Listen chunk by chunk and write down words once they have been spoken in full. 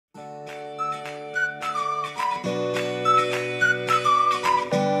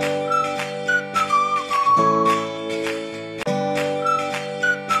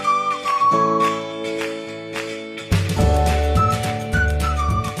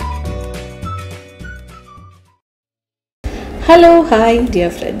Hello, hi dear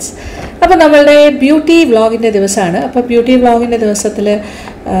friends. അപ്പോൾ നമ്മളുടെ beauty വ്ളോഗിൻ്റെ ദിവസമാണ്. അപ്പോൾ ബ്യൂട്ടി വ്ളോഗിൻ്റെ ദിവസത്തിൽ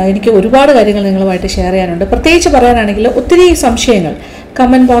എനിക്ക് ഒരുപാട് കാര്യങ്ങൾ നിങ്ങളുമായിട്ട് ഷെയർ ചെയ്യാനുണ്ട്. പ്രത്യേകിച്ച് പറയാനാണെങ്കിൽ ഒത്തിരി സംശയങ്ങൾ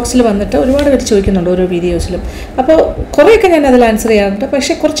കമൻറ്റ് ബോക്സിൽ വന്നിട്ട് ഒരുപാട് പേര് ചോദിക്കുന്നുണ്ട് ഓരോ വീഡിയോസിലും. അപ്പോൾ കുറേയൊക്കെ ഞാൻ അതിൽ ആൻസർ ചെയ്യാറുണ്ട്.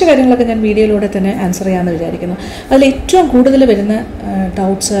 പക്ഷേ കുറച്ച് കാര്യങ്ങളൊക്കെ ഞാൻ വീഡിയോയിലൂടെ തന്നെ ആൻസർ ചെയ്യാമെന്ന് വിചാരിക്കുന്നു. അതിൽ ഏറ്റവും കൂടുതൽ വരുന്ന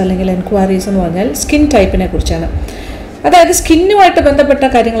ഡൗട്ട്സ് അല്ലെങ്കിൽ എൻക്വയറീസ് എന്ന് പറഞ്ഞാൽ സ്കിൻ ടൈപ്പിനെ കുറിച്ചാണ്. അതായത് സ്കിന്നുമായിട്ട് ബന്ധപ്പെട്ട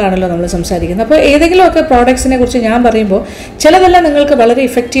കാര്യങ്ങളാണല്ലോ നമ്മൾ സംസാരിക്കുന്നത്. അപ്പോൾ ഏതെങ്കിലുമൊക്കെ പ്രോഡക്ട്സിനെ കുറിച്ച് ഞാൻ പറയുമ്പോൾ ചിലതെല്ലാം നിങ്ങൾക്ക് വളരെ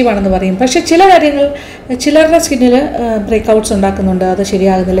ഇഫക്റ്റീവാണെന്ന് പറയും. പക്ഷേ ചില കാര്യങ്ങൾ ചിലരുടെ സ്കിന്നിൽ ബ്രേക്ക്ഔട്ട്സ് ഉണ്ടാക്കുന്നുണ്ട്, അത്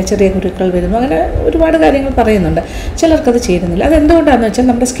ശരിയാകുന്നില്ല, ചെറിയ കുരുക്കൾ വരുന്നു, അങ്ങനെ ഒരുപാട് കാര്യങ്ങൾ പറയുന്നുണ്ട്. ചിലർക്കത് ചേരുന്നില്ല. അതെന്തുകൊണ്ടാണെന്ന് വെച്ചാൽ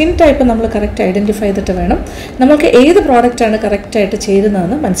നമ്മുടെ സ്കിൻ ടൈപ്പ് നമ്മൾ കറക്റ്റ് ഐഡൻറ്റിഫൈ ചെയ്തിട്ട് വേണം നമുക്ക് ഏത് പ്രോഡക്റ്റാണ് കറക്റ്റായിട്ട്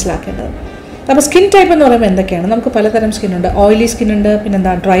ചേരുന്നതെന്ന് മനസ്സിലാക്കേണ്ടത്. അപ്പോൾ സ്കിൻ ടൈപ്പ് എന്ന് പറയുമ്പോൾ എന്തൊക്കെയാണ്? നമുക്ക് പലതരം സ്കിന്നുണ്ട്. ഓയിലി സ്കിന്നുണ്ട്,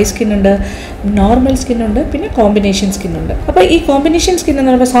 പിന്നെന്താ ഡ്രൈ സ്കിന്നുണ്ട്, നോർമൽ സ്കിന്നുണ്ട്, പിന്നെ കോമ്പിനേഷൻ സ്കിന്നുണ്ട്. അപ്പോൾ ഈ കോമ്പിനേഷൻ സ്കിൻ എന്ന്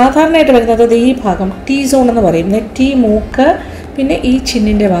പറയുമ്പോൾ സാധാരണയായിട്ട് വരുന്നത് ഈ ഭാഗം ടീ സോൺ എന്ന് പറയും. നെറ്റി, മൂക്ക്, പിന്നെ ഈ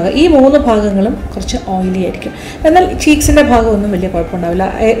ചിന്നിൻ്റെ ഭാഗം, ഈ മൂന്ന് ഭാഗങ്ങളും കുറച്ച് ഓയിലി ആയിരിക്കും. എന്നാൽ ചീക്സിൻ്റെ ഭാഗമൊന്നും വലിയ കുഴപ്പമുണ്ടാവില്ല,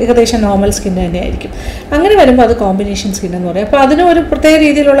 ഏകദേശം നോർമൽ സ്കിൻ തന്നെയായിരിക്കും. അങ്ങനെ വരുമ്പോൾ അത് കോമ്പിനേഷൻ സ്കിൻ എന്ന് പറയും. അപ്പോൾ അതിന് ഒരു പ്രത്യേക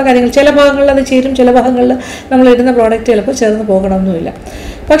രീതിയിലുള്ള കാര്യങ്ങൾ, ചില ഭാഗങ്ങളിൽ അത് ചേരും, ചില ഭാഗങ്ങളിൽ നമ്മൾ ഇടുന്ന പ്രോഡക്റ്റ് ചിലപ്പോൾ ചേർന്ന് പോകണമെന്നില്ല.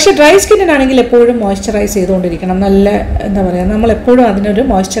 പക്ഷേ ഡ്രൈ സ്കിന്നിനാണെങ്കിൽ എപ്പോഴും മോയ്സ്ചറൈസ് ചെയ്തുകൊണ്ടിരിക്കണം. നല്ല എന്താ പറയുക, നമ്മളെപ്പോഴും അതിനൊരു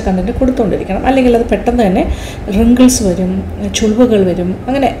മോയ്സ്ചർ കണ്ടൻറ്റ് കൊടുത്തുകൊണ്ടിരിക്കണം. അല്ലെങ്കിൽ അത് പെട്ടെന്ന് തന്നെ റിങ്കിൾസ് വരും, ചുളിവുകൾ വരും,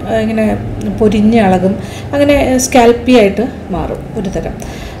 അങ്ങനെ ഇങ്ങനെ പൊരിഞ്ഞ അളകും, അങ്ങനെ സ്കാൽപ്പി ആയിട്ട് മാറും ഒരു തരം.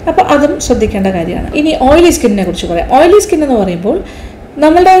 അപ്പോൾ അതും ശ്രദ്ധിക്കേണ്ട കാര്യമാണ്. ഇനി ഓയിലി സ്കിന്നിനെ കുറിച്ച് പറയാം. ഓയിലി സ്കിൻ എന്ന് പറയുമ്പോൾ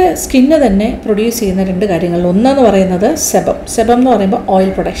നമ്മളുടെ സ്കിന്ന് തന്നെ പ്രൊഡ്യൂസ് ചെയ്യുന്ന രണ്ട് കാര്യങ്ങളിൽ ഒന്നെന്ന് പറയുന്നത് സെബം എന്ന് പറയുമ്പോൾ ഓയിൽ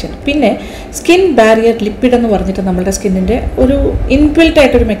പ്രൊഡക്ഷൻ, പിന്നെ സ്കിൻ ബാരിയർ ലിപ്പിഡ് എന്ന് പറഞ്ഞിട്ട് നമ്മുടെ സ്കിന്നിൻ്റെ ഒരു ഇൻബിൽറ്റ്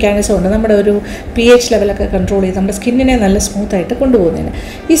ആയിട്ടൊരു മെക്കാനിസം ഉണ്ട്. നമ്മുടെ ഒരു pH ലെവലൊക്കെ കൺട്രോൾ ചെയ്ത് നമ്മുടെ സ്കിന്നിനെ നല്ല സ്മൂത്തായിട്ട് കൊണ്ടുപോകുന്നതിന്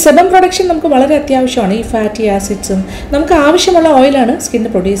ഈ സെബം പ്രൊഡക്ഷൻ നമുക്ക് വളരെ അത്യാവശ്യമാണ്. ഈ ഫാറ്റി ആസിഡ്സും നമുക്ക് ആവശ്യമുള്ള ഓയിലാണ്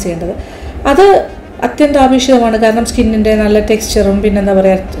സ്കിന്ന് പ്രൊഡ്യൂസ് ചെയ്യേണ്ടത്. അത് അത്യന്താപേക്ഷിതമാണ്. കാരണം സ്കിന്നിൻ്റെ നല്ല ടെക്സ്ചറും പിന്നെന്താ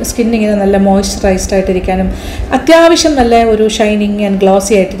പറയുക, സ്കിന്നിങ്ങനെ നല്ല മോയ്സ്ചറൈസ്ഡ് ആയിട്ടിരിക്കാനും അത്യാവശ്യം നല്ല ഒരു ഷൈനിങ് ആൻഡ്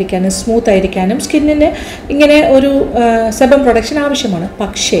ഗ്ലോസി ആയിട്ടിരിക്കാനും സ്മൂത്ത് ആയിരിക്കാനും സ്കിന്നിന് ഇങ്ങനെ ഒരു സെബം പ്രൊഡക്ഷൻ ആവശ്യമാണ്.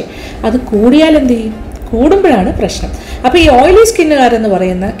 പക്ഷേ അത് കൂടിയാൽ എന്ത് ചെയ്യും? കൂടുമ്പോഴാണ് പ്രശ്നം. അപ്പോൾ ഈ ഓയിലി സ്കിന്നുകാരെന്ന്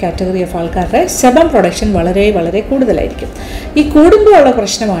പറയുന്ന കാറ്റഗറി ഓഫ് ആൾക്കാരുടെ സെബം പ്രൊഡക്ഷൻ വളരെ വളരെ കൂടുതലായിരിക്കും. ഈ കൂടുമ്പോൾ ഉള്ള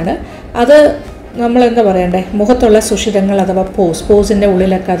പ്രശ്നമാണ് അത് നമ്മളെന്താ പറയണ്ടേ, മുഖത്തുള്ള സുഷിരങ്ങൾ അഥവാ പോസിൻ്റെ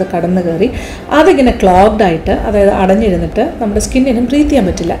ഉള്ളിലൊക്കെ അത് കടന്നു കയറി അതിങ്ങനെ ക്ലോഗ്ഡ് ആയിട്ട്, അതായത് അടഞ്ഞിരുന്നിട്ട് നമ്മുടെ സ്കിന്നിനും ബ്രീത്ത് ചെയ്യാൻ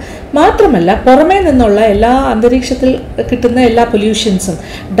പറ്റില്ല. മാത്രമല്ല പുറമേ നിന്നുള്ള എല്ലാ അന്തരീക്ഷത്തിൽ കിട്ടുന്ന എല്ലാ പൊല്യൂഷൻസും,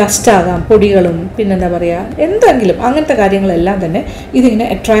 ഡസ്റ്റ് ആകാം, പൊടികളും, പിന്നെന്താ പറയുക, എന്തെങ്കിലും അങ്ങനത്തെ കാര്യങ്ങളെല്ലാം തന്നെ ഇതിങ്ങനെ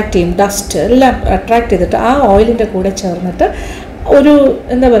അട്രാക്റ്റ് ചെയ്യും. ഡസ്റ്റ് എല്ലാം അട്രാക്റ്റ് ചെയ്തിട്ട് ആ ഓയിലിൻ്റെ കൂടെ ചേർന്നിട്ട് ഒരു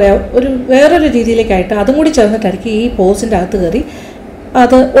എന്താ പറയുക, ഒരു വേറൊരു രീതിയിലേക്കായിട്ട് അതും കൂടി ചേർന്നിട്ടായിരിക്കും ഈ പോസിൻ്റെ അകത്ത് കയറി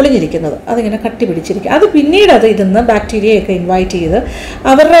അത് ഒളിഞ്ഞിരിക്കുന്നത്, അതിങ്ങനെ കട്ടി പിടിച്ചിരിക്കും. അത് പിന്നീട് അത് ഇരുന്ന് ബാക്ടീരിയയൊക്കെ ഇൻവൈറ്റ് ചെയ്ത്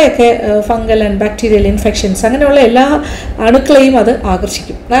അവരുടെയൊക്കെ ഫംഗൽ ആൻഡ് ബാക്ടീരിയൽ ഇൻഫെക്ഷൻസ് അങ്ങനെയുള്ള എല്ലാ അണുക്കളെയും അത്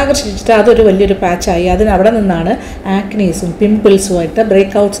ആകർഷിച്ചിട്ട് അതൊരു വലിയൊരു പാച്ചായി അവിടെ നിന്നാണ് ആക്നീസും പിമ്പിൾസുമായിട്ട്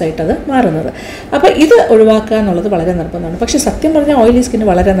ബ്രേക്ക്ഔട്ട്സായിട്ട് അത് മാറുന്നത്. അപ്പോൾ ഇത് ഒഴിവാക്കുക എന്നുള്ളത് വളരെ നിർബന്ധമാണ്. പക്ഷേ സത്യം പറഞ്ഞാൽ ഓയിലി സ്കിന്ന്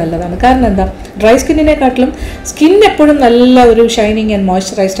വളരെ നല്ലതാണ്. കാരണം എന്താ, ഡ്രൈ സ്കിന്നിനെക്കാട്ടിലും സ്കിൻ എപ്പോഴും നല്ല ഒരു ഷൈനിങ് ആൻഡ്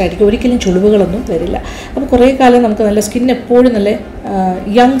മോയ്സ്ചറൈസ്ഡ് ആയിരിക്കും, ഒരിക്കലും ചുളിവുകളൊന്നും വരില്ല. അപ്പോൾ കുറേ കാലം നമുക്ക് നല്ല സ്കിൻ എപ്പോഴും നല്ല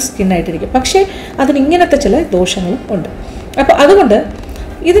യങ് സ്കിന്നായിട്ടിരിക്കും. പക്ഷേ അതിന് ഇങ്ങനത്തെ ചില ദോഷങ്ങളും ഉണ്ട്. അപ്പോൾ അതുകൊണ്ട്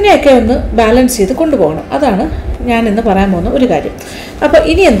ഇതിനെയൊക്കെ ഒന്ന് ബാലൻസ് ചെയ്ത് കൊണ്ടുപോകണം. അതാണ് ഞാൻ ഇന്ന് പറയാൻ പോകുന്ന ഒരു കാര്യം. അപ്പോൾ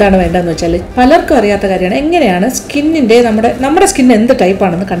ഇനി എന്താണ് വേണ്ടതെന്ന് വെച്ചാൽ, പലർക്കും അറിയാത്ത കാര്യമാണ് എങ്ങനെയാണ് സ്കിന്നിൻ്റെ നമ്മുടെ സ്കിൻ എന്ത്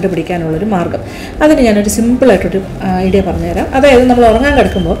ടൈപ്പാണെന്ന് കണ്ടുപിടിക്കാനുള്ളൊരു മാർഗ്ഗം. അതിന് ഞാനൊരു സിമ്പിളായിട്ടൊരു ഐഡിയ പറഞ്ഞുതരാം. അതായത് നമ്മൾ ഉറങ്ങാൻ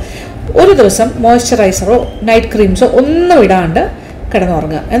കിടക്കുമ്പോൾ ഒരു ദിവസം മോയ്സ്ചറൈസറോ നൈറ്റ് ക്രീംസോ ഒന്നും ഇടാണ്ട്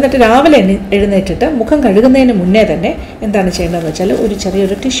കിടന്നുറങ്ങുക. എന്നിട്ട് രാവിലെ എഴുന്നേറ്റിട്ട് മുഖം കഴുകുന്നതിന് മുന്നേ തന്നെ എന്താണ് ചെയ്യേണ്ടതെന്ന് വെച്ചാൽ ഒരു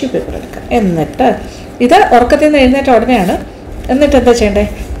ചെറിയൊരു ടിഷ്യൂ പേപ്പർ എടുക്കുക. എന്നിട്ട് ഇത് ഉറക്കത്തിൽ നിന്ന് എഴുന്നേറ്റ ഉടനെയാണ്. എന്നിട്ട് എന്താ ചെയ്യേണ്ടത്,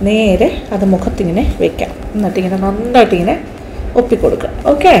 നേരെ അത് മുഖത്തിങ്ങനെ വയ്ക്കാം. എന്നിട്ടിങ്ങനെ നന്നായിട്ടിങ്ങനെ ഒപ്പിക്കൊടുക്കുക.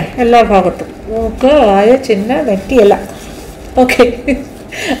 ഓക്കെ, എല്ലാ ഭാഗത്തും മൂക്ക്, വായ, ചിന്ന, നെറ്റിയല്ല. ഓക്കെ,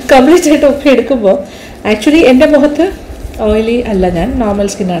 കംപ്ലീറ്റ് ആയിട്ട് ഒപ്പി എടുക്കുമ്പോൾ ആക്ച്വലി എൻ്റെ മുഖത്ത് ഓയിലി അല്ല, ഞാൻ നോർമൽ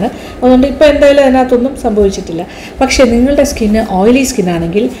സ്കിന്നാണ്. അതുകൊണ്ട് ഇപ്പോൾ എന്തായാലും അതിനകത്തൊന്നും സംഭവിച്ചിട്ടില്ല. പക്ഷേ നിങ്ങളുടെ സ്കിന്ന് ഓയിലി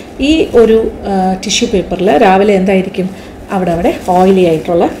സ്കിന്നാണെങ്കിൽ ഈ ഒരു ടിഷ്യൂ പേപ്പറിൽ രാവിലെ എന്തായിരിക്കും, അവിടെ ഓയിലി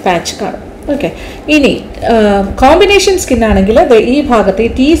ആയിട്ടുള്ള പാച്ച് കാണും. ഓക്കെ, ഇനി കോമ്പിനേഷൻ സ്കിന്നാണെങ്കിൽ ഈ ഭാഗത്ത്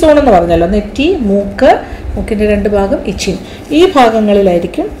ഈ ടീ സോൺ എന്ന് പറഞ്ഞല്ലോ, നെറ്റി, മൂക്കിൻ്റെ രണ്ട് ഭാഗം, ഇച്ചിൻ, ഈ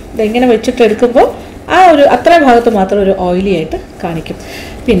ഭാഗങ്ങളിലായിരിക്കും ഇതെങ്ങനെ വെച്ചിട്ടെടുക്കുമ്പോൾ ആ ഒരു അത്ര ഭാഗത്ത് മാത്രം ഒരു ഓയിലി ആയിട്ട് കാണിക്കും.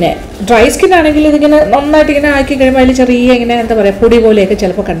 പിന്നെ ഡ്രൈ സ്കിൻ ആണെങ്കിൽ ഇതിങ്ങനെ നന്നായിട്ട് ഇങ്ങനെ ആക്കി കഴിയുമ്പോൾ അതിൽ ചെറിയ ഇങ്ങനെ എന്താ പറയുക പൊടി പോലെയൊക്കെ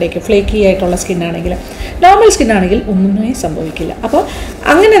ചിലപ്പോൾ കണ്ടേക്കും, ഫ്ലേക്കി ആയിട്ടുള്ള സ്കിന്നാണെങ്കിൽ. നോർമൽ സ്കിന്നാണെങ്കിൽ ഒന്നുമേ സംഭവിക്കില്ല. അപ്പോൾ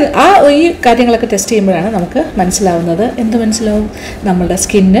അങ്ങനെ ഈ കാര്യങ്ങളൊക്കെ ടെസ്റ്റ് ചെയ്യുമ്പോഴാണ് നമുക്ക് മനസ്സിലാവുന്നത്. എന്ത് മനസ്സിലാവും? നമ്മളുടെ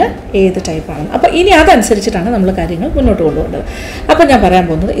സ്കിന്ന് ഏത് ടൈപ്പാണെന്ന്. അപ്പോൾ ഇനി അതനുസരിച്ചിട്ടാണ് നമ്മൾ കാര്യങ്ങൾ മുന്നോട്ട് കൊണ്ടുപോകേണ്ടത്. അപ്പോൾ ഞാൻ പറയാൻ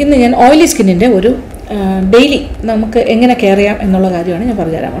പോകുന്നത്, ഇന്ന് ഞാൻ ഓയിലി സ്കിന്നിൻ്റെ ഒരു ഡെയിലി നമുക്ക് എങ്ങനെ കെയർ ചെയ്യാം എന്നുള്ള കാര്യമാണ് ഞാൻ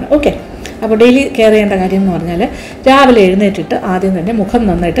പറഞ്ഞുതരാൻ പോകുന്നത്. ഓക്കെ, അപ്പോൾ ഡെയിലി കെയർ ചെയ്യേണ്ട കാര്യം എന്ന് പറഞ്ഞാൽ രാവിലെ എഴുന്നേറ്റിട്ട് ആദ്യം തന്നെ മുഖം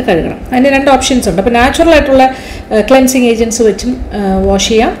നന്നായിട്ട് കഴുകണം. അതിന് 2 ഓപ്ഷൻസ് ഉണ്ട്. അപ്പോൾ നാച്ചുറലായിട്ടുള്ള ക്ലെൻസിങ് ഏജൻസ് വെച്ചും വാഷ്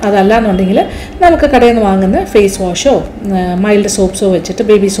ചെയ്യാം. അതല്ല എന്നുണ്ടെങ്കിൽ നമുക്ക് കടയിൽ നിന്ന് വാങ്ങുന്ന ഫേസ് വാഷോ മൈൽഡ് സോപ്സോ വെച്ചിട്ട്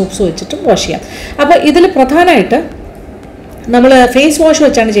ബേബി സോപ്സോ വെച്ചിട്ടും വാഷ് ചെയ്യാം. അപ്പോൾ ഇതിൽ പ്രധാനമായിട്ട് നമ്മൾ ഫേസ് വാഷ്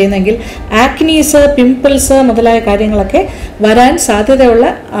വെച്ചാണ് ചെയ്യുന്നതെങ്കിൽ ആക്നീസ്, പിമ്പിൾസ് മുതലായ കാര്യങ്ങളൊക്കെ വരാൻ സാധ്യതയുള്ള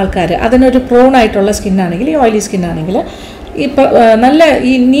ആൾക്കാർ, അതിനൊരു പ്രോണായിട്ടുള്ള സ്കിന്നാണെങ്കിൽ, ഈ ഓയിലി സ്കിന്നാണെങ്കിൽ ഇപ്പോൾ നല്ല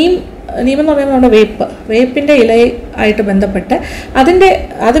ഈ നീം എന്ന് പറയുന്നത് നമ്മുടെ വേപ്പിൻ്റെ ഇലയായിട്ട് ബന്ധപ്പെട്ട്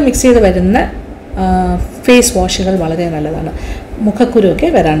അത് മിക്സ് ചെയ്ത് വരുന്ന ഫേസ് വാഷുകൾ വളരെ നല്ലതാണ്, മുഖക്കുരുവൊക്കെ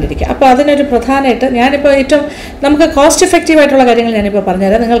വരാണ്ടിരിക്കുക. അപ്പോൾ അതിനൊരു പ്രധാനമായിട്ട് ഞാനിപ്പോൾ ഏറ്റവും നമുക്ക് കോസ്റ്റ് എഫക്റ്റീവായിട്ടുള്ള കാര്യങ്ങൾ ഞാനിപ്പോൾ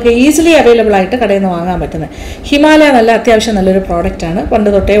പറഞ്ഞുതരാം. നിങ്ങൾക്ക് ഈസിലി അവൈലബിൾ ആയിട്ട് കടയിൽ നിന്ന് വാങ്ങാൻ പറ്റുന്നത് ഹിമാലയ അത്യാവശ്യം നല്ലൊരു പ്രോഡക്റ്റാണ്, പണ്ട്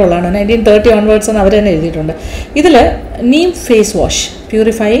തൊട്ടേ ഉള്ളതാണ്. 1930 ഓൺവേർഡ്സ് എന്ന് അവർ തന്നെ എഴുതിയിട്ടുണ്ട്. ഇതിൽ Neem face wash,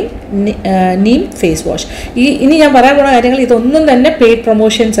 purifying Neem face wash. ഇനി ഞാൻ പറയാൻ പോകുന്ന കാര്യങ്ങൾ ഇതൊന്നും തന്നെ പെയ്ഡ്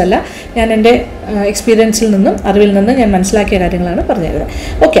പ്രൊമോഷൻസ് അല്ല, ഞാൻ എൻ്റെ എക്സ്പീരിയൻസിൽ നിന്നും അറിവിൽ നിന്നും ഞാൻ മനസ്സിലാക്കിയ കാര്യങ്ങളാണ് പറഞ്ഞുതരുന്നത്.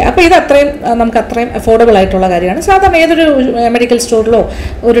 ഓക്കെ, അപ്പോൾ ഇത് നമുക്ക് അത്രയും അഫോർഡബിൾ ആയിട്ടുള്ള കാര്യമാണ്. സാധാരണ ഏതൊരു മെഡിക്കൽ സ്റ്റോറിലോ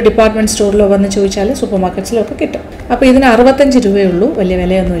ഒരു ഡിപ്പാർട്ട്മെൻറ്റ് സ്റ്റോറിലോ വന്ന് ചോദിച്ചാൽ സൂപ്പർ മാർക്കറ്റ്സിലോ ഒക്കെ കിട്ടും. അപ്പോൾ ഇതിന് 65 രൂപയുള്ളൂ, വലിയ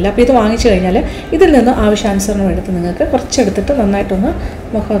വിലയൊന്നുമില്ല. അപ്പോൾ ഇത് വാങ്ങിച്ചു കഴിഞ്ഞാൽ ഇതിൽ നിന്ന് ആവശ്യാനുസരണം എടുത്ത് നിങ്ങൾക്ക് കുറച്ചെടുത്തിട്ട് നന്നായിട്ടൊന്ന്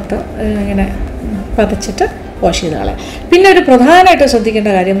മുഖത്ത് ഇങ്ങനെ പതച്ചിട്ട് വാഷ് ചെയ്ത് കളയാം. പിന്നെ ഒരു പ്രധാനമായിട്ട് ശ്രദ്ധിക്കേണ്ട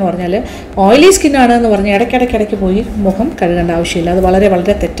കാര്യം എന്ന് പറഞ്ഞാൽ ഓയിലി സ്കിന്നാണ് എന്ന് പറഞ്ഞാൽ ഇടയ്ക്കിടയ്ക്ക് പോയി മുഖം കഴുകേണ്ട ആവശ്യമില്ല. അത് വളരെ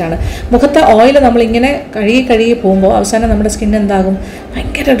വളരെ തെറ്റാണ്. മുഖത്തെ ഓയിൽ നമ്മളിങ്ങനെ കഴുകി പോകുമ്പോൾ അവസാനം നമ്മുടെ സ്കിൻ എന്താകും,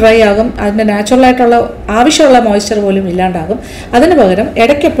 ഭയങ്കര ഡ്രൈ ആകും. അതിൻ്റെ നാച്ചുറലായിട്ടുള്ള ആവശ്യമുള്ള മോയ്സ്ചർ പോലും ഇല്ലാണ്ടാകും. അതിന് പകരം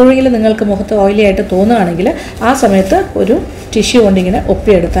ഇടയ്ക്ക് എപ്പോഴെങ്കിലും നിങ്ങൾക്ക് മുഖത്ത് ഓയിലി ആയിട്ട് തോന്നുകയാണെങ്കിൽ ആ സമയത്ത് ഒരു ടിഷ്യൂ കൊണ്ടിങ്ങനെ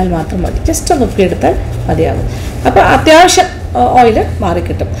ഒപ്പിയെടുത്താൽ മാത്രം മതി, ജസ്റ്റ് ഒന്ന് ഒപ്പിയെടുത്താൽ മതിയാകും. അപ്പോൾ അത്യാവശ്യം ഓയിൽ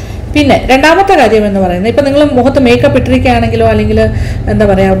മാറിക്കിട്ടും. പിന്നെ രണ്ടാമത്തെ കാര്യം എന്ന് പറയുന്നത്, ഇപ്പോൾ നിങ്ങൾ മുഖത്ത് മേക്കപ്പ് ഇട്ടിരിക്കുകയാണെങ്കിലോ അല്ലെങ്കിൽ എന്താ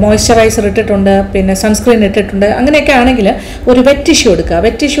പറയുക മോയ്സ്ചറൈസർ ഇട്ടിട്ടുണ്ട്, പിന്നെ സൺസ്ക്രീൻ ഇട്ടിട്ടുണ്ട്, അങ്ങനെയൊക്കെ ആണെങ്കിൽ ഒരു വെറ്റ് ടിഷ്യൂ എടുക്കുക.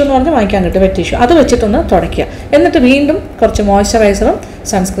 വെറ്റ് ടിഷ്യൂ എന്ന് പറഞ്ഞാൽ വാങ്ങിക്കാൻ കിട്ടും, വെറ്റ് ടിഷ്യൂ. അത് വെച്ചിട്ടൊന്ന് തുടയ്ക്കുക. എന്നിട്ട് വീണ്ടും കുറച്ച് മോയ്സ്ചറൈസറും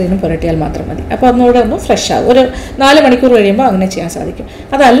സൺസ്ക്രീനും പുരട്ടിയാൽ മാത്രം മതി. അപ്പോൾ ഒന്നുകൂടെ ഒന്ന് ഫ്രഷ് ആകും. ഒരു 4 മണിക്കൂർ കഴിയുമ്പോൾ അങ്ങനെ ചെയ്യാൻ സാധിക്കും.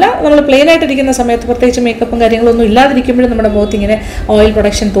 അതല്ല നമ്മൾ പ്ലെയിൻ ആയിട്ടിരിക്കുന്ന സമയത്ത് പ്രത്യേകിച്ച് മേക്കപ്പും കാര്യങ്ങളൊന്നും ഇല്ലാതിരിക്കുമ്പോഴും നമ്മുടെ മുഖത്ത് ഇങ്ങനെ ഓയിൽ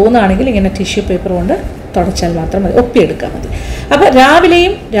പ്രൊഡക്ഷൻ തോന്നുകയാണെങ്കിൽ ഇങ്ങനെ ടിഷ്യൂ പേപ്പർ കൊണ്ട് തുടച്ചാൽ മാത്രം മതി, ഒപ്പിയെടുക്കാൻ മതി. അപ്പോൾ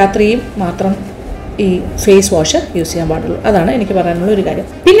രാവിലെയും രാത്രിയും മാത്രം ഈ ഫേസ് വാഷ് യൂസ് ചെയ്യാൻ പാടുള്ളൂ. അതാണ് എനിക്ക് പറയാനുള്ള ഒരു കാര്യം.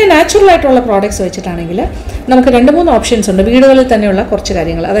 പിന്നെ നാച്ചുറലായിട്ടുള്ള പ്രോഡക്റ്റ്സ് വെച്ചിട്ടാണെങ്കിൽ നമുക്ക് 2-3 ഓപ്ഷൻസ് ഉണ്ട്. വീടുകളിൽ തന്നെയുള്ള കുറച്ച്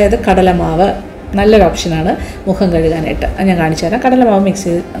കാര്യങ്ങൾ, അതായത് കടലമാവ് നല്ലൊരു ഓപ്ഷനാണ് മുഖം കഴുകാനായിട്ട്. ഞാൻ കാണിച്ചു തരാം. കടലമാവ് മിക്സ്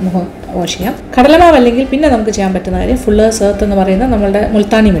ചെയ്ത് മുഖം വാഷ് ചെയ്യാം. കടലമാവ് അല്ലെങ്കിൽ പിന്നെ നമുക്ക് ചെയ്യാൻ പറ്റുന്ന കാര്യം ഫുള്ളേഴ്സ് എർത്ത് എന്ന് പറയുന്ന നമ്മളുടെ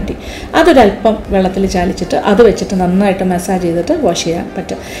മുൾത്താനി മിട്ടി, അതൊരല്പം വെള്ളത്തിൽ ചാലിച്ചിട്ട് അത് വെച്ചിട്ട് നന്നായിട്ട് മസാജ് ചെയ്തിട്ട് വാഷ് ചെയ്യാൻ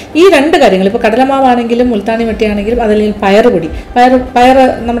പറ്റും. ഈ 2 കാര്യങ്ങൾ, ഇപ്പോൾ കടലമാവാണെങ്കിലും മുൾത്താനി മിട്ടിയാണെങ്കിലും അതല്ലെങ്കിൽ പയർ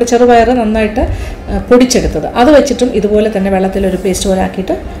നമ്മുടെ ചെറുപയർ നന്നായിട്ട് പൊടിച്ചെടുത്തത് അത് വെച്ചിട്ടും ഇതുപോലെ തന്നെ വെള്ളത്തിലൊരു പേസ്റ്റ് പോലെ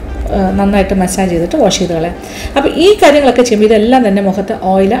ആക്കിയിട്ട് നന്നായിട്ട് മസാജ് ചെയ്തിട്ട് വാഷ് ചെയ്ത് കളയാം. അപ്പോൾ ഈ കാര്യങ്ങളൊക്കെ ചെയ്യുമ്പോൾ ഇതെല്ലാം തന്നെ മുഖത്ത്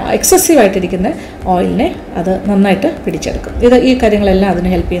ഓയിൽ, എക്സസീവായിട്ടിരിക്കുന്ന ഓയിലിനെ അത് നന്നായിട്ട് പിടിച്ചെടുക്കും. ഈ കാര്യങ്ങളെല്ലാം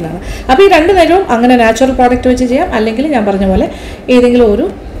അതിന് ഹെൽപ്പ് ചെയ്യുന്നതാണ്. അപ്പോൾ ഈ 2 നേരവും അങ്ങനെ നാച്ചുറൽ പ്രോഡക്റ്റ് വെച്ച് ചെയ്യാം, അല്ലെങ്കിൽ ഞാൻ പറഞ്ഞ പോലെ ഏതെങ്കിലും ഒരു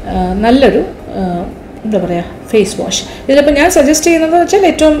നല്ലൊരു എന്താ പറയുക ഫേസ് വാഷ്. ഇതിലിപ്പോൾ ഞാൻ സജസ്റ്റ് ചെയ്യുന്നത് വെച്ചാൽ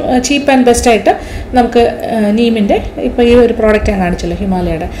ഏറ്റവും ചീപ്പ് ആൻഡ് ബെസ്റ്റായിട്ട് നമുക്ക് നീമിൻ്റെ ഇപ്പോൾ ഈ ഒരു പ്രോഡക്റ്റ് ഞാൻ കാണിച്ചല്ലോ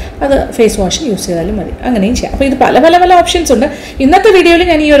ഹിമാലയയുടെ, അത് ഫേസ് വാഷ് യൂസ് ചെയ്താലും മതി. അങ്ങനെയും ചെയ്യാം. അപ്പോൾ ഇത് പല ഓപ്ഷൻസ് ഉണ്ട്. ഇന്നത്തെ വീഡിയോയിൽ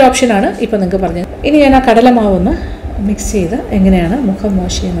ഞാൻ ഈ ഒരു ഓപ്ഷനാണ് ഇപ്പോൾ നിങ്ങൾക്ക് പറഞ്ഞത്. ഇനി ഞാൻ ആ കടലമാവൊന്ന് മിക്സ് ചെയ്ത് എങ്ങനെയാണ് മുഖം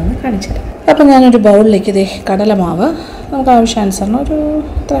വാഷ് ചെയ്യുന്നതെന്ന് കാണിച്ചു തരാം. അപ്പോൾ ഞാനൊരു ബൗളിലേക്ക് ഇതേ കടലമാവ് നമുക്ക് ആവശ്യാനുസരണം ഒരു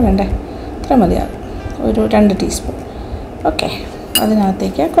ഇത്ര വേണ്ടേ, ഇത്ര മതിയാകും, ഒരു 2 ടീസ്പൂൺ. ഓക്കെ,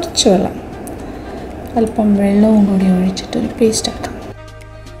 അതിനകത്തേക്ക് കുറച്ച് വെള്ളം, അല്പം വെള്ളവും കൂടി ഒഴിച്ചിട്ടൊരു പേസ്റ്റ് ആക്കാം.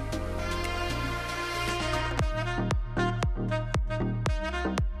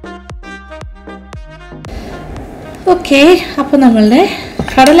 ഓക്കെ, അപ്പോൾ നമ്മളുടെ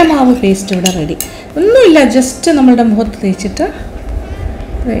കടലമാവ് പേസ്റ്റ് ഇവിടെ റെഡി. ഒന്നുമില്ല, ജസ്റ്റ് നമ്മളുടെ മുഖത്ത് തേച്ചിട്ട്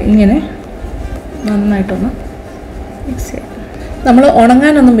ഇങ്ങനെ നന്നായിട്ടൊന്ന് മിക്സ് ചെയ്യാം. നമ്മൾ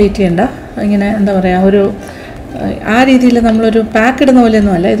ഉണങ്ങാനൊന്നും വെയിറ്റ് ചെയ്യണ്ട. ഇങ്ങനെ എന്താ പറയുക, ഒരു ആ രീതിയിൽ നമ്മളൊരു പാക്ക് ഇടുന്ന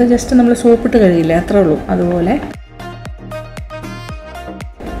പോലെയൊന്നും അല്ല, ഇത് ജസ്റ്റ് നമ്മൾ സോപ്പിട്ട് കഴിയില്ലേ, അത്രേ ഉള്ളൂ. അതുപോലെ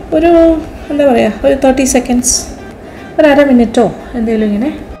ഒരു എന്താ പറയുക, ഒരു 30 സെക്കൻഡ്സ്, ഒരു അര മിനിറ്റോ എന്തെങ്കിലും ഇങ്ങനെ.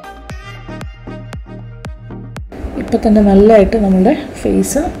 ഇപ്പം തന്നെ നല്ലതായിട്ട് നമ്മുടെ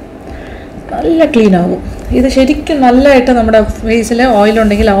ഫേസ് നല്ല ക്ലീൻ ആകും. ഇത് ശരിക്കും നല്ലതായിട്ട് നമ്മുടെ ഫേസിൽ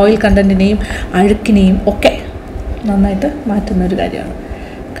ഓയിലുണ്ടെങ്കിൽ ഓയിൽ കണ്ടൻറ്റിനെയും അഴുക്കിനെയും ഒക്കെ നന്നായിട്ട് മാറ്റുന്നൊരു കാര്യമാണ്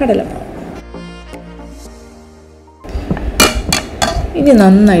കടലമാവ്. ഇനി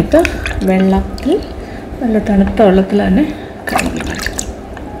നന്നായിട്ട് വെള്ളത്തിൽ, നല്ല തണുത്ത വെള്ളത്തിൽ തന്നെ കഴുകി മാറ്റും.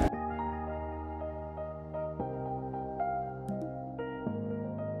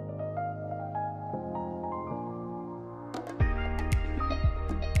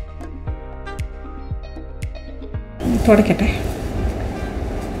 തുടയ്ക്കട്ടെ.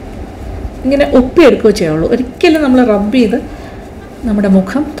 ഇങ്ങനെ ഒപ്പിയെടുക്കുകയോ ചെയ്യുള്ളൂ. ഒരിക്കലും നമ്മൾ റബ്ബ് ചെയ്ത് നമ്മുടെ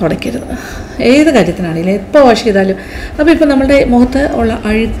മുഖം തുടയ്ക്കരുത്, ഏത് കാര്യത്തിനാണെങ്കിലും എപ്പോൾ വാഷ് ചെയ്താലും. അപ്പോൾ ഇപ്പോൾ നമ്മുടെ മുഖത്ത് ഉള്ള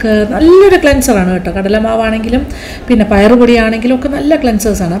അഴുക്ക് നല്ലൊരു ക്ലെൻസറാണ് കേട്ടോ. കടലമാവാണെങ്കിലും പിന്നെ പയറുപൊടിയാണെങ്കിലും ഒക്കെ നല്ല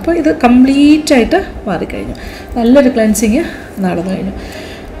ക്ലെൻസേഴ്സാണ്. അപ്പോൾ ഇത് കംപ്ലീറ്റായിട്ട് മാറിക്കഴിഞ്ഞു, നല്ലൊരു ക്ലെൻസിങ് നടന്നു കഴിഞ്ഞു.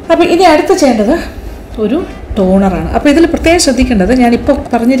 അപ്പോൾ ഇനി അടുത്ത് ചെയ്യേണ്ടത് ഒരു ടോണറാണ്. അപ്പോൾ ഇതിൽ പ്രത്യേകം ശ്രദ്ധിക്കേണ്ടത്, ഞാനിപ്പോൾ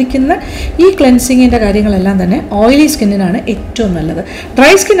പറഞ്ഞിരിക്കുന്ന ഈ ക്ലെൻസിങ്ങിൻ്റെ കാര്യങ്ങളെല്ലാം തന്നെ ഓയിലി സ്കിന്നിനാണ് ഏറ്റവും നല്ലത്.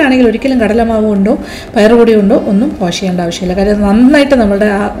 ഡ്രൈ സ്കിൻ ആണെങ്കിൽ ഒരിക്കലും കടലമാവ് കൊണ്ടോ പയറുപൊടി കൊണ്ടോ ഒന്നും വാഷ് ചെയ്യേണ്ട ആവശ്യമില്ല. കാര്യം നന്നായിട്ട് നമ്മുടെ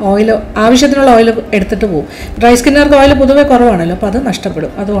ആ ഓയിൽ, ആവശ്യത്തിനുള്ള ഓയിൽ എടുത്തിട്ട് പോകും. ഡ്രൈ സ്കിന്നുകാർക്ക് ഓയിൽ പൊതുവേ കുറവാണല്ലോ, അപ്പോൾ അത്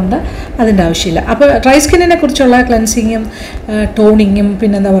നഷ്ടപ്പെടും. അതുകൊണ്ട് അതിൻ്റെ ആവശ്യമില്ല. അപ്പോൾ ഡ്രൈ സ്കിന്നിനെ കുറിച്ചുള്ള ക്ലെൻസിങ്ങും ടോണിങ്ങും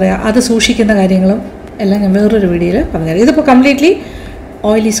പിന്നെന്താ പറയുക, അത് സൂക്ഷിക്കുന്ന കാര്യങ്ങളും എല്ലാം ഞാൻ വേറൊരു വീഡിയോയിൽ പറഞ്ഞുതരാം. ഇതിപ്പോൾ കംപ്ലീറ്റ്ലി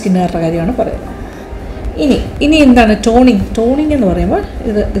ഓയിലി സ്കിന്നുകാരുടെ കാര്യമാണ് പറയുന്നത്. ഇനി എന്താണ് ടോണിങ് എന്ന് പറയുമ്പോൾ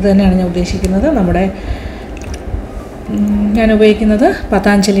ഇത് തന്നെയാണ് ഞാൻ ഉദ്ദേശിക്കുന്നത്. ഞാൻ ഉപയോഗിക്കുന്നത്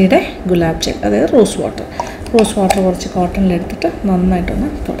പതാഞ്ജലിയുടെ ഗുലാബ് ജൽ, അതായത് റോസ് വാട്ടർ കുറച്ച് കോട്ടണിലെടുത്തിട്ട് നന്നായിട്ടൊന്ന്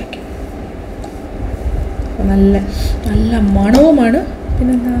തുടയ്ക്കും. നല്ല നല്ല മണവുമാണ്,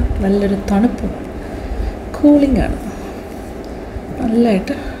 പിന്നെന്താ നല്ലൊരു തണുപ്പുമാണ്, കൂളിംഗ് ആണ്.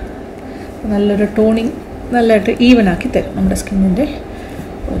 നല്ലൊരു ടോണിങ് നല്ലതായിട്ട് ഈവനാക്കി തരും. നമ്മുടെ സ്കിന്നിൻ്റെ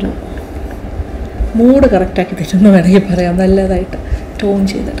ഒരു മൂഡ് കറക്റ്റാക്കി തരുമെന്ന് വേണമെങ്കിൽ പറയാം. നല്ലതായിട്ട് ടോൺ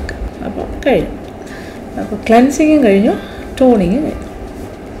ചെയ്തെടുക്കാം. അപ്പോൾ കഴിഞ്ഞു. അപ്പോൾ ക്ലെൻസിങ്ങും കഴിഞ്ഞു, ടോണിങ്ങും കഴിഞ്ഞു.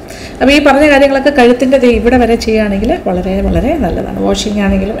 അപ്പോൾ ഈ പറഞ്ഞ കാര്യങ്ങളൊക്കെ കഴുത്തിൻ്റെ ഇവിടെ വരെ ചെയ്യുകയാണെങ്കിൽ വളരെ വളരെ നല്ലതാണ്. വാഷിംഗ്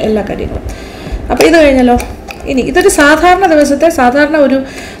ആണെങ്കിലും എല്ലാ കാര്യങ്ങളും. അപ്പോൾ ഇത് കഴിഞ്ഞല്ലോ. ഇനി ഇതൊരു സാധാരണ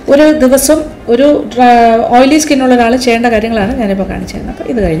ഒരു ദിവസം ഒരു ഓയിലി സ്കിന്നുള്ള ഒരാൾ ചെയ്യേണ്ട കാര്യങ്ങളാണ് ഞാനിപ്പോൾ കാണിച്ചു തരുന്നത്. അപ്പോൾ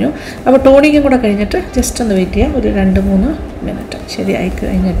ഇത് കഴിഞ്ഞു. അപ്പോൾ ടോണിങ്ങും കൂടെ കഴിഞ്ഞിട്ട് ജസ്റ്റ് ഒന്ന് വെയിറ്റ് ചെയ്യാം, ഒരു 2-3 മിനിറ്റ്. ശരിയായി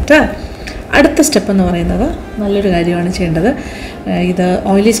കഴിഞ്ഞിട്ട് അടുത്ത സ്റ്റെപ്പ് എന്ന് പറയുന്നത് നല്ലൊരു കാര്യമാണ് ചെയ്യേണ്ടത്. ഇത്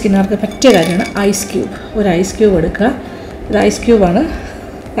ഓയിലി സ്കിന്നുകാർക്ക് പറ്റിയ കാര്യമാണ്. ഒരു ഐസ് ക്യൂബ് എടുക്കുക. ഇത് ഐസ് ക്യൂബാണ്,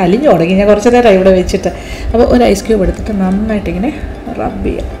 അലിഞ്ഞു തുടങ്ങി, ഞാൻ കുറച്ച് നേരം ഇവിടെ വെച്ചിട്ട്. അപ്പോൾ ഒരു ഐസ് ക്യൂബ് എടുത്തിട്ട് നന്നായിട്ടിങ്ങനെ റബ്ബ്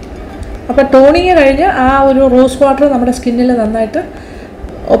ചെയ്യാം. അപ്പോൾ ടോണിങ് കഴിഞ്ഞ് ആ ഒരു റോസ് വാട്ടർ നമ്മുടെ സ്കിന്നിൽ നന്നായിട്ട്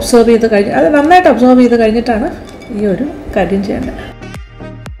ഒബ്സർവ് ചെയ്ത് കഴിഞ്ഞിട്ടാണ് ഈ ഒരു കാര്യം ചെയ്യേണ്ടത്.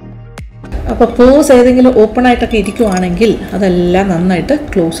 അപ്പോൾ പോസ് ഏതെങ്കിലും ഓപ്പൺ ആയിട്ടൊക്കെ ഇരിക്കുവാണെങ്കിൽ അതെല്ലാം നന്നായിട്ട്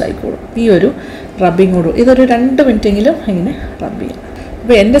ക്ലോസ് ആയിക്കോളും. ഈ ഒരു റബ്ബിങ്ങോടും ഇതൊരു 2 മിനിറ്റെങ്കിലും ഇങ്ങനെ റബ്ബ് ചെയ്യാം.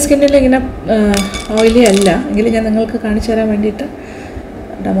 അപ്പോൾ എൻ്റെ സ്കിന്നിൽ ഇങ്ങനെ ഓയിലി അല്ല എങ്കിലും ഞാൻ നിങ്ങൾക്ക് കാണിച്ചു തരാൻ വേണ്ടിയിട്ട്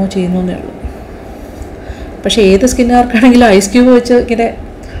ഡെമോ ചെയ്യുന്നേ ഉള്ളൂ. പക്ഷേ ഏത് സ്കിന്നുകാർക്കാണെങ്കിലും ഐസ് ക്യൂബ് വെച്ച് ഇങ്ങനെ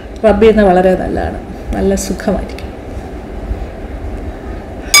റബ്ബ് ചെയ്യുന്നത് വളരെ നല്ലതാണ്, നല്ല സുഖമായിരിക്കും.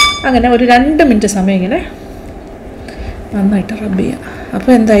 അങ്ങനെ ഒരു 2 മിനിറ്റ് സമയം ഇങ്ങനെ നന്നായിട്ട് റബ്ബ് ചെയ്യാം.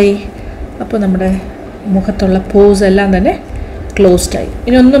 അപ്പോൾ എന്തായി, അപ്പോൾ നമ്മുടെ മുഖത്തുള്ള പോസ് എല്ലാം തന്നെ ക്ലോസ്ഡായി.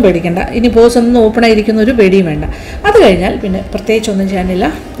 ഇനി ഒന്നും പേടിക്കണ്ട, ഇനി പോസ് ഒന്നും ഓപ്പൺ ആയിരിക്കുന്ന ഒരു പേടിയും വേണ്ട. അത് കഴിഞ്ഞാൽ പിന്നെ പ്രത്യേകിച്ചൊന്നും ചെയ്യാനില്ല,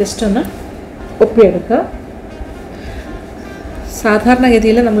 ജസ്റ്റ് ഒന്ന് ഒപ്പിയെടുക്കുക.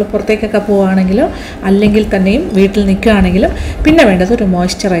 സാധാരണഗതിയിൽ നമ്മൾ പുറത്തേക്കൊക്കെ പോവുകയാണെങ്കിലോ അല്ലെങ്കിൽ തന്നെയും വീട്ടിൽ നിൽക്കുകയാണെങ്കിലും പിന്നെ വേണ്ടത് ഒരു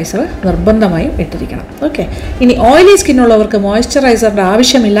മോയ്സ്ചറൈസർ നിർബന്ധമായും ഇട്ടിരിക്കണം. ഓക്കെ. ഇനി ഓയിലി സ്കിന്നുള്ളവർക്ക് മോയ്സ്ചറൈസറിൻ്റെ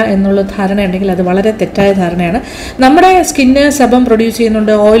ആവശ്യമില്ല എന്നുള്ള ധാരണയുണ്ടെങ്കിൽ അത് വളരെ തെറ്റായ ധാരണയാണ്. നമ്മുടെ സ്കിന്ന് സെബം പ്രൊഡ്യൂസ്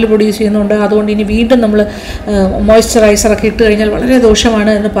ചെയ്യുന്നുണ്ട്, ഓയിൽ പ്രൊഡ്യൂസ് ചെയ്യുന്നുണ്ട്, അതുകൊണ്ട് ഇനി വീണ്ടും നമ്മൾ മോയ്സ്ചറൈസറൊക്കെ ഇട്ട് കഴിഞ്ഞാൽ വളരെ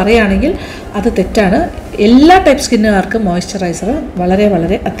ദോഷമാണ് എന്ന് പറയുകയാണെങ്കിൽ അത് തെറ്റാണ്. എല്ലാ ടൈപ്പ് സ്കിന്നുകാർക്കും മോയ്സ്ചറൈസർ വളരെ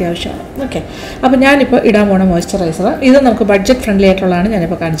വളരെ അത്യാവശ്യമാണ്. ഓക്കെ. അപ്പോൾ ഞാനിപ്പോൾ ഇടാൻ പോണ മോയ്സ്ചറൈസർ ഇത് നമുക്ക് ബഡ്ജറ്റ് ഫ്രണ്ട്ലി ആയിട്ടുള്ളതാണ്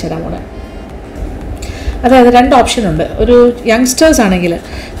ഞാനിപ്പോൾ കാണിച്ചു തരാൻ പോണത്. അതായത് 2 ഓപ്ഷനുണ്ട്. ഒരു യങ്സ്റ്റേഴ്സ് ആണെങ്കിൽ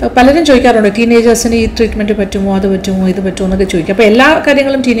പലരും ചോദിക്കാറുണ്ട് ടീനേജേഴ്സിന് ഈ ട്രീറ്റ്മെൻറ്റ് പറ്റുമോ, അത് പറ്റുമോ, ഇത് പറ്റുമോ എന്നൊക്കെ ചോദിക്കും. അപ്പോൾ എല്ലാ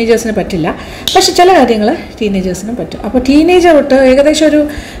കാര്യങ്ങളും ടീനേജേഴ്സിന് പറ്റില്ല, പക്ഷേ ചില കാര്യങ്ങൾ ടീനേജേഴ്സിനും പറ്റും. അപ്പോൾ ടീനേജർ തൊട്ട് ഏകദേശം ഒരു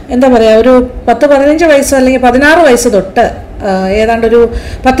ഒരു 10-15 വയസ്സ് അല്ലെങ്കിൽ 16 വയസ്സ് തൊട്ട് ഏതാണ്ട് ഒരു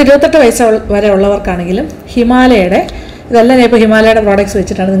 10-28 വയസ്സ് വരെ ഉള്ളവർക്കാണെങ്കിലും ഹിമാലയയുടെ, ഇതെല്ലാം ഞാൻ ഇപ്പോൾ ഹിമാലയയുടെ പ്രോഡക്റ്റ്സ്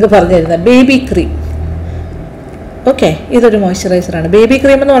വെച്ചിട്ടാണ് നിങ്ങൾക്ക് പറഞ്ഞു തരുന്നത്, ബേബി ക്രീം. ഓക്കെ. ഇതൊരു മോയ്സ്ചറൈസറാണ്. ബേബി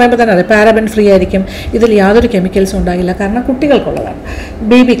ക്രീം എന്ന് പറയുമ്പോൾ തന്നെ അത് പാരബൻ ഫ്രീ ആയിരിക്കും, ഇതിൽ യാതൊരു കെമിക്കൽസും ഉണ്ടാകില്ല, കാരണം കുട്ടികൾക്കുള്ളതാണ്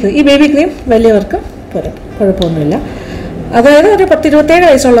ബേബി ക്രീം. ഈ ബേബി ക്രീം വലിയവർക്ക് കുഴപ്പമൊന്നുമില്ല. അതായത് ഒരു 10-27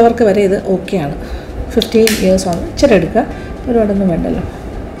 വയസ്സുള്ളവർക്ക് വരെ ഇത് ഓക്കെയാണ്. 15 ഇയേഴ്സ് ആണ്. ഇച്ചിരി എടുക്കുക, ഒരുപാടൊന്നും വേണ്ടല്ലോ.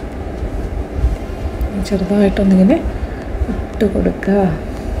 ചെറുതായിട്ടൊന്നിങ്ങനെ ഇട്ട് കൊടുക്കുക,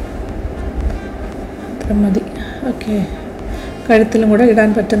 അത്ര മതി. ഓക്കെ. കഴുത്തിലും കൂടെ ഇടാൻ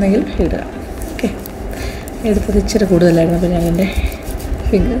പറ്റുന്നെങ്കിൽ ഇടുക. ഓക്കെ. എടുത്തത് ഇച്ചിരി കൂടുതലായിരുന്നു, അപ്പോൾ ഞാൻ എൻ്റെ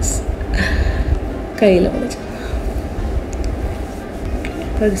ഫിംഗേഴ്സ് കയ്യിൽ വിളിച്ചു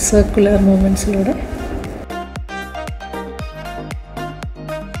ഒരു സർക്കുലർ മൂവ്മെൻറ്റ്സിലൂടെ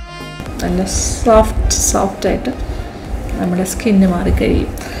നല്ല സോഫ്റ്റായിട്ട് നമ്മുടെ സ്കിന്ന്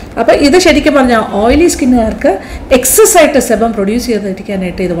മാറിക്കഴിയും. അപ്പോൾ ഇത് ശരിക്കും പറഞ്ഞാൽ ഓയിലി സ്കിന്നുകാർക്ക് എക്സസ് ആയിട്ട് സെബം പ്രൊഡ്യൂസ്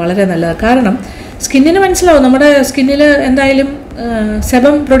ചെയ്തിരിക്കാനായിട്ട് ഇത് വളരെ നല്ലതാണ്. കാരണം സ്കിന്നിന് മനസ്സിലാവും നമ്മുടെ സ്കിന്നിൽ എന്തായാലും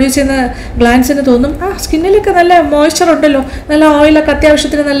സെബം പ്രൊഡ്യൂസ് ചെയ്യുന്ന ഗ്ലാൻസിന് തോന്നും സ്കിന്നിലൊക്കെ നല്ല മോയ്സ്ചർ ഉണ്ടല്ലോ, നല്ല ഓയിലൊക്കെ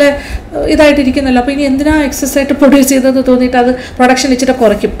അത്യാവശ്യത്തിന് നല്ല ഇതായിട്ടിരിക്കുന്നല്ലോ, അപ്പോൾ ഇനി എന്തിനാ എക്സസ് ആയിട്ട് പ്രൊഡ്യൂസ് ചെയ്തതെന്ന് തോന്നിയിട്ട് അത് പ്രൊഡക്ഷൻ ഇച്ചിട്ട്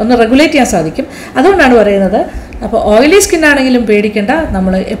കുറയ്ക്കും, ഒന്ന് റെഗുലേറ്റ് ചെയ്യാൻ സാധിക്കും. അതുകൊണ്ടാണ് പറയുന്നത്. അപ്പോൾ ഓയിലി സ്കിന്നാണെങ്കിലും പേടിക്കേണ്ട,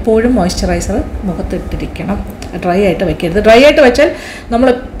 നമ്മൾ എപ്പോഴും മോയ്സ്ചറൈസർ മുഖത്തിട്ടിരിക്കണം, ഡ്രൈ ആയിട്ട് വെക്കരുത്. ഡ്രൈ ആയിട്ട് വെച്ചാൽ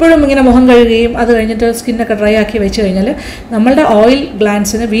നമ്മളെപ്പോഴും ഇങ്ങനെ മുഖം കഴുകുകയും അത് കഴിഞ്ഞിട്ട് സ്കിന്നൊക്കെ ഡ്രൈ ആക്കി വെച്ച് കഴിഞ്ഞാൽ നമ്മളുടെ ഓയിൽ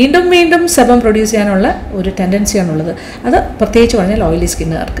ഗ്ലാൻസിന് വീണ്ടും വീണ്ടും സെബം പ്രൊഡ്യൂസ് ചെയ്യാനുള്ള ഒരു ടെൻഡൻസിയാണുള്ളത്. അത് പ്രത്യേകിച്ച് പറഞ്ഞാൽ ഓയിലി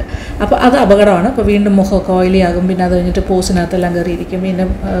സ്കിന്നുകാർക്ക്. അപ്പോൾ അത് അപകടമാണ്. അപ്പോൾ വീണ്ടും മുഖമൊക്കെ ഓയിലി ആകും, പിന്നെ അത് കഴിഞ്ഞിട്ട് പോസിനകത്തെല്ലാം കയറിയിരിക്കും, പിന്നെ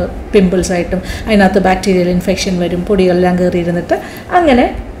പിമ്പിൾസായിട്ടും അതിനകത്ത് ബാക്ടീരിയൽ ഇൻഫെക്ഷൻ വരും, പൊടികളെല്ലാം കയറിയിരുന്നിട്ട് അങ്ങനെ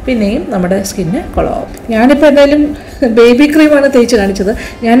പിന്നെയും നമ്മുടെ സ്കിന്ന് കുളമാവും. ഞാനിപ്പോൾ എന്തായാലും ബേബി ക്രീമാണ് തേച്ച് കാണിച്ചത്.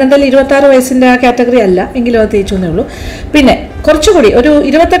 ഞാൻ എന്തായാലും 26 വയസ്സിൻ്റെ ആ കാറ്റഗറി അല്ല, എങ്കിലും അത് തേച്ചു എന്നേ ഉള്ളൂ. പിന്നെ കുറച്ചുകൂടി ഒരു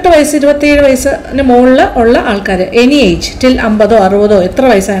 28 വയസ്സ് 27 വയസ്സിന് മുകളിൽ ഉള്ള ആൾക്കാർ, എനി ഏജ് ടിൽ 50 60 എത്ര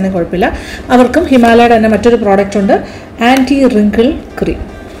വയസ്സായാലും കുഴപ്പമില്ല, അവർക്കും ഹിമാലയയുടെ തന്നെ മറ്റൊരു പ്രോഡക്റ്റ് ഉണ്ട്, ആൻറ്റി റിങ്കിൾ ക്രീം.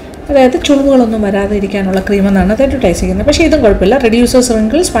 അതായത് ചുളിവുകളൊന്നും വരാതെ ഇരിക്കാനുള്ള ക്രീം എന്നാണ് അത് അഡ്വർടൈസ് ചെയ്യുന്നത്. പക്ഷേ ഇതും കുഴപ്പമില്ല, reduces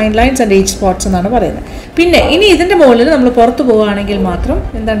wrinkles, fine lines and age spots എന്നാണ് പറയുന്നത്. പിന്നെ ഇനി ഇതിൻ്റെ മുകളിൽ നമ്മൾ പുറത്ത് പോവുകയാണെങ്കിൽ മാത്രം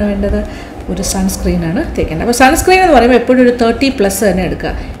എന്താണ് വേണ്ടത്, ഒരു സൺസ്ക്രീനാണ് തേക്കേണ്ടത്. അപ്പോൾ സൺസ്ക്രീൻ എന്ന് പറയുമ്പോൾ എപ്പോഴും ഒരു 30+ തന്നെ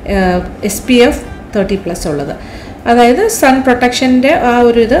എടുക്കുക, SPF 30+ ഉള്ളത്. അതായത് സൺ പ്രൊട്ടക്ഷൻ്റെ ആ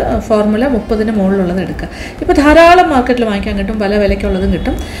ഒരു ഇത് ഫോർമുല 30-ന് മുകളിലുള്ളത് എടുക്കുക. ഇപ്പോൾ ധാരാളം മാർക്കറ്റിൽ വാങ്ങിക്കാൻ കിട്ടും, പല വിലയ്ക്കുള്ളതും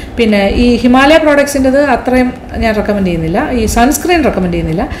കിട്ടും. പിന്നെ ഈ ഹിമാലയ പ്രോഡക്ട്സിൻ്റെത് അത്രയും ഞാൻ റെക്കമെൻഡ് ചെയ്യുന്നില്ല, ഈ സൺസ്ക്രീൻ റെക്കമെൻഡ്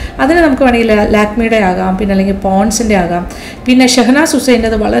ചെയ്യുന്നില്ല. അതിന് നമുക്ക് വേണമെങ്കിൽ ലാക്മിയുടെ ആകാം, പിന്നെ അല്ലെങ്കിൽ പോൺസിൻ്റെ ആകാം, പിന്നെ ഷഹനാസ്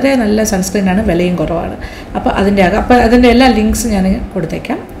ഹുസൈൻ്റെത് വളരെ നല്ല സൺസ്ക്രീനാണ്, വിലയും കുറവാണ്. അപ്പോൾ അതിൻ്റെ ആകാം. അപ്പോൾ അതിൻ്റെ എല്ലാ ലിങ്ക്സ് ഞാൻ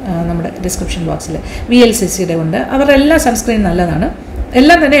കൊടുത്തേക്കാം നമ്മുടെ ഡിസ്ക്രിപ്ഷൻ ബോക്സിൽ. VLCCയുടെ ഉണ്ട്, അവരുടെ എല്ലാ സൺസ്ക്രീൻ നല്ലതാണ്.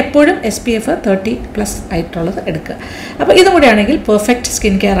 എല്ലാം തന്നെ എപ്പോഴും SPF 30+ ആയിട്ടുള്ളത് എടുക്കുക. അപ്പോൾ ഇതും കൂടെ ആണെങ്കിൽ പെർഫെക്റ്റ്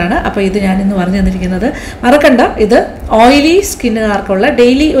സ്കിൻ കെയർ ആണ്. അപ്പോൾ ഇത് ഞാനിന്ന് പറഞ്ഞു തന്നിരിക്കുന്നത് മറക്കണ്ട, ഇത് ഓയിലി സ്കിന്നുകാർക്കുള്ള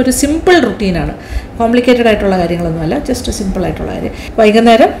ഡെയിലി ഒരു സിമ്പിൾ റുട്ടീനാണ്, കോംപ്ലിക്കേറ്റഡ് ആയിട്ടുള്ള കാര്യങ്ങളൊന്നുമല്ല, ജസ്റ്റ് സിമ്പിൾ ആയിട്ടുള്ള കാര്യം.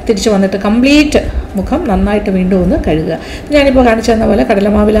 വൈകുന്നേരം തിരിച്ച് വന്നിട്ട് കംപ്ലീറ്റ് മുഖം നന്നായിട്ട് വീണ്ടും ഒന്ന് കഴുകുക. ഞാനിപ്പോൾ കാണിച്ചു തന്ന പോലെ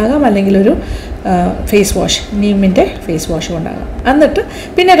കടലമാവിലാകാം, അല്ലെങ്കിൽ ഒരു ഫേസ് വാഷ്, നീമിൻ്റെ ഫേസ് വാഷ് കൊണ്ടാകാം. എന്നിട്ട്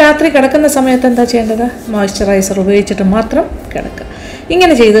പിന്നെ രാത്രി കിടക്കുന്ന സമയത്ത് എന്താ ചെയ്യേണ്ടത്, മോയ്സ്ചറൈസർ ഉപയോഗിച്ചിട്ട് മാത്രം കിടക്കുക.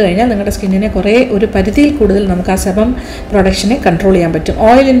 ഇങ്ങനെ ചെയ്തു കഴിഞ്ഞാൽ നിങ്ങളുടെ സ്കിന്നിനെ കുറേ ഒരു പരിധിയിൽ കൂടുതൽ നമുക്ക് ആ സെബം പ്രൊഡക്ഷനെ കൺട്രോൾ ചെയ്യാൻ പറ്റും.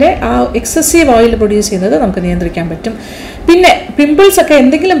 ഓയിലിൻ്റെ ആ എക്സസീവ് ഓയിൽ പ്രൊഡ്യൂസ് ചെയ്യുന്നത് നമുക്ക് നിയന്ത്രിക്കാൻ പറ്റും. പിന്നെ പിമ്പിൾസൊക്കെ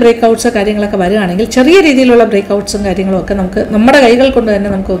എന്തെങ്കിലും ബ്രേക്ക് ഔട്ട്സോ കാര്യങ്ങളൊക്കെ വരികയാണെങ്കിൽ, ചെറിയ രീതിയിലുള്ള ബ്രേക്ക് ഔട്ട്സും കാര്യങ്ങളും ഒക്കെ നമുക്ക് നമ്മുടെ കൈകൾ കൊണ്ട്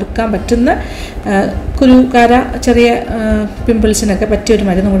തന്നെ നമുക്ക് ഒതുക്കാൻ പറ്റുന്ന കുരുക്കാര ചെറിയ പിമ്പിൾസിനൊക്കെ പറ്റിയൊരു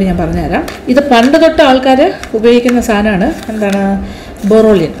മരുന്നും കൂടി ഞാൻ പറഞ്ഞുതരാം. ഇത് പണ്ട് തൊട്ട് ആൾക്കാർ ഉപയോഗിക്കുന്ന സാധനമാണ്, എന്താണ്,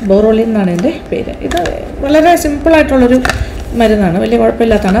 ബോറോലിൻ എന്നാണ് ഇതിൻ്റെ പേര്. ഇത് വളരെ സിമ്പിളായിട്ടുള്ളൊരു മരുന്നാണ്, വലിയ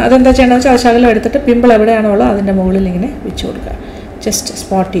കുഴപ്പമില്ലാത്തതാണ്. അതെന്താ ചെയ്യേണ്ടതെന്ന് വെച്ചാൽ ആ ശകലം എടുത്തിട്ട് പിമ്പിൾ എവിടെയാണോ ഉള്ളത് അതിൻ്റെ മുകളിൽ ഇങ്ങനെ വെച്ച് കൊടുക്കുക, ജസ്റ്റ്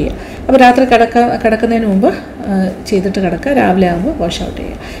സ്പോട്ട് ചെയ്യുക. അപ്പോൾ രാത്രി കിടക്കുന്നതിന് മുമ്പ് ചെയ്തിട്ട് കിടക്കുക, രാവിലെ ആകുമ്പോൾ വാഷ് ഔട്ട്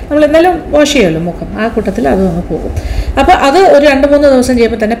ചെയ്യുക. നമ്മൾ എന്തായാലും വാഷ് ചെയ്യുമല്ലോ മുഖം, ആ കൂട്ടത്തിൽ അതും അങ്ങ് പോകും. അപ്പോൾ അത് ഒരു 2-3 ദിവസം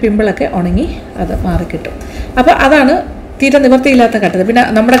ചെയ്യുമ്പോൾ തന്നെ പിമ്പിളൊക്കെ ഉണങ്ങി അത് മാറിക്കിട്ടും. അപ്പോൾ അതാണ് തീരെ നിവൃത്തിയില്ലാത്ത ഘട്ടത്തിൽ. പിന്നെ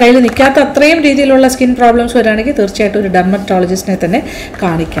നമ്മുടെ കയ്യിൽ നിൽക്കാത്ത അത്രയും രീതിയിലുള്ള സ്കിൻ പ്രോബ്ലംസ് വരികയാണെങ്കിൽ തീർച്ചയായിട്ടും ഒരു ഡെർമറ്റോളജിസ്റ്റിനെ തന്നെ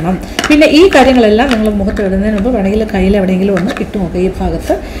കാണിക്കണം. പിന്നെ ഈ കാര്യങ്ങളെല്ലാം നിങ്ങൾ മുഖത്ത് ഇടുന്നതിന് മുമ്പ് വേണമെങ്കിൽ കയ്യിൽ എവിടെയെങ്കിലും ഒന്ന് ഇട്ട് നോക്കുക, ഈ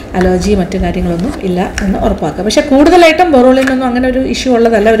ഭാഗത്ത് അലർജി മറ്റു കാര്യങ്ങളൊന്നും ഇല്ല എന്ന് ഉറപ്പാക്കുക. പക്ഷേ കൂടുതലായിട്ടും ബൊറോളിനൊന്നും അങ്ങനെ ഒരു ഇഷ്യൂ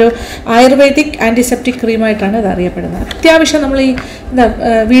ഉള്ളതല്ല, ഒരു ആയുർവേദിക് ആൻറ്റിസെപ്റ്റിക് ക്രീമായിട്ടാണ് ഇത് അറിയപ്പെടുന്നത്. അത്യാവശ്യം നമ്മൾ ഈ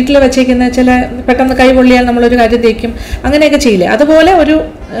വീട്ടിൽ വെച്ചേക്കുന്ന ചില പെട്ടെന്ന് കൈ പൊള്ളിയാൽ നമ്മളൊരു കാര്യം തേക്കും, അങ്ങനെയൊക്കെ ചെയ്യില്ലേ, അതുപോലെ ഒരു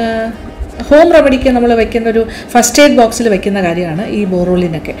ഹോം റെമഡിക്ക് നമ്മൾ വെക്കുന്ന ഒരു ഫസ്റ്റ് എയ്ഡ് ബോക്സിൽ വെക്കുന്ന കാര്യമാണ് ഈ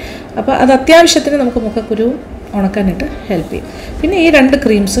ബോറോളിനൊക്കെ. അപ്പോൾ അത് അത്യാവശ്യത്തിന് നമുക്ക് മുഖക്കുരു ഉണക്കാനായിട്ട് ഹെൽപ്പ് ചെയ്യും. പിന്നെ ഈ 2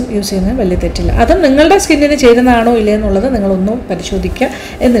 ക്രീംസും യൂസ് ചെയ്യുന്നത് വലിയ തെറ്റില്ല. അതും നിങ്ങളുടെ സ്കിന്നിന് ചേരുന്നതാണോ ഇല്ലേ എന്നുള്ളത് നിങ്ങളൊന്നും പരിശോധിക്കുക,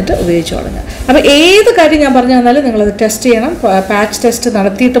 എന്നിട്ട് ഉപയോഗിച്ച് തുടങ്ങുക. അപ്പോൾ ഏത് കാര്യം ഞാൻ പറഞ്ഞു തന്നാലും നിങ്ങളത് ടെസ്റ്റ് ചെയ്യണം, പാച്ച് ടെസ്റ്റ്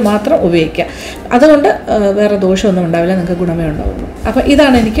നടത്തിയിട്ട് മാത്രം ഉപയോഗിക്കുക. അതുകൊണ്ട് വേറെ ദോഷമൊന്നും ഉണ്ടാവില്ല, നിങ്ങൾക്ക് ഗുണമേ ഉണ്ടാവുള്ളൂ. അപ്പോൾ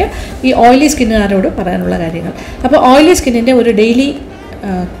ഇതാണ് എനിക്ക് ഈ ഓയിലി സ്കിന്നുകാരോട് പറയാനുള്ള കാര്യങ്ങൾ. അപ്പോൾ ഓയിലി സ്കിന്നിൻ്റെ ഒരു ഡെയിലി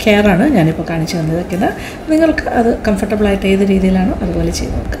കെയറാണ് ഞാനിപ്പോൾ കാണിച്ചു തന്നിരിക്കുന്നത്. നിങ്ങൾക്ക് അത് കംഫർട്ടബിളായിട്ട് ഏത് രീതിയിലാണോ അതുപോലെ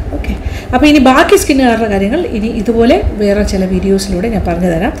ചെയ്ത് നോക്കുക. ഓക്കെ, അപ്പോൾ ഇനി ബാക്കി സ്കിന്നുകാരുടെ കാര്യങ്ങൾ ഇനി ഇതുപോലെ വേറെ ചില വീഡിയോസിലൂടെ ഞാൻ പറഞ്ഞു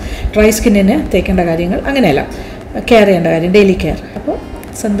തരാം. ഡ്രൈ സ്കിന്നിന് തേക്കേണ്ട കാര്യങ്ങൾ, അങ്ങനെയല്ല കെയർ ചെയ്യേണ്ട കാര്യം, ഡെയിലി കെയർ. അപ്പോൾ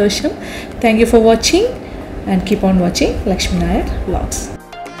സന്തോഷം. Thank you for watching and keep on watching Lakshmi Nair vlogs.